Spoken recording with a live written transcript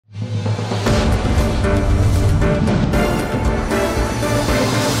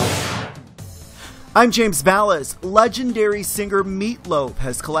I'm James Valles. Legendary singer Meat Loaf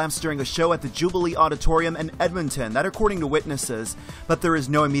has collapsed during a show at the Jubilee Auditorium in Edmonton, that according to witnesses, but there is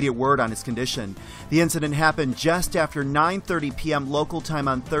no immediate word on his condition. The incident happened just after 9:30 p.m. local time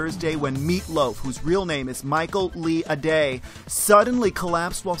on Thursday when Meat Loaf, whose real name is Michael Lee Aday, suddenly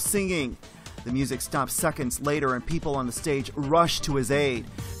collapsed while singing. The music stopped seconds later and people on the stage rushed to his aid.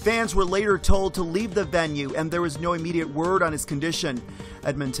 Fans were later told to leave the venue and there was no immediate word on his condition.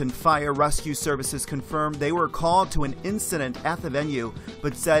 Edmonton Fire Rescue Services confirmed they were called to an incident at the venue,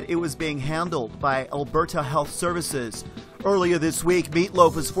 but said it was being handled by Alberta Health Services. Earlier this week, Meat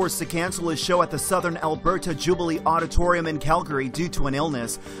Loaf was forced to cancel his show at the Southern Alberta Jubilee Auditorium in Calgary due to an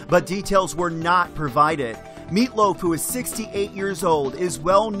illness, but details were not provided. Meat Loaf, who is 68 years old, is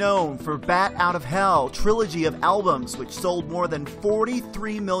well known for Bat Out of Hell trilogy of albums, which sold more than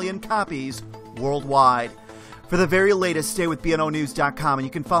 43 million copies worldwide. For the very latest, stay with BNOnews.com, and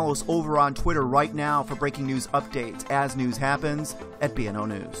you can follow us over on Twitter right now for breaking news updates as news happens at BNO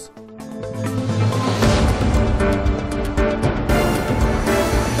News.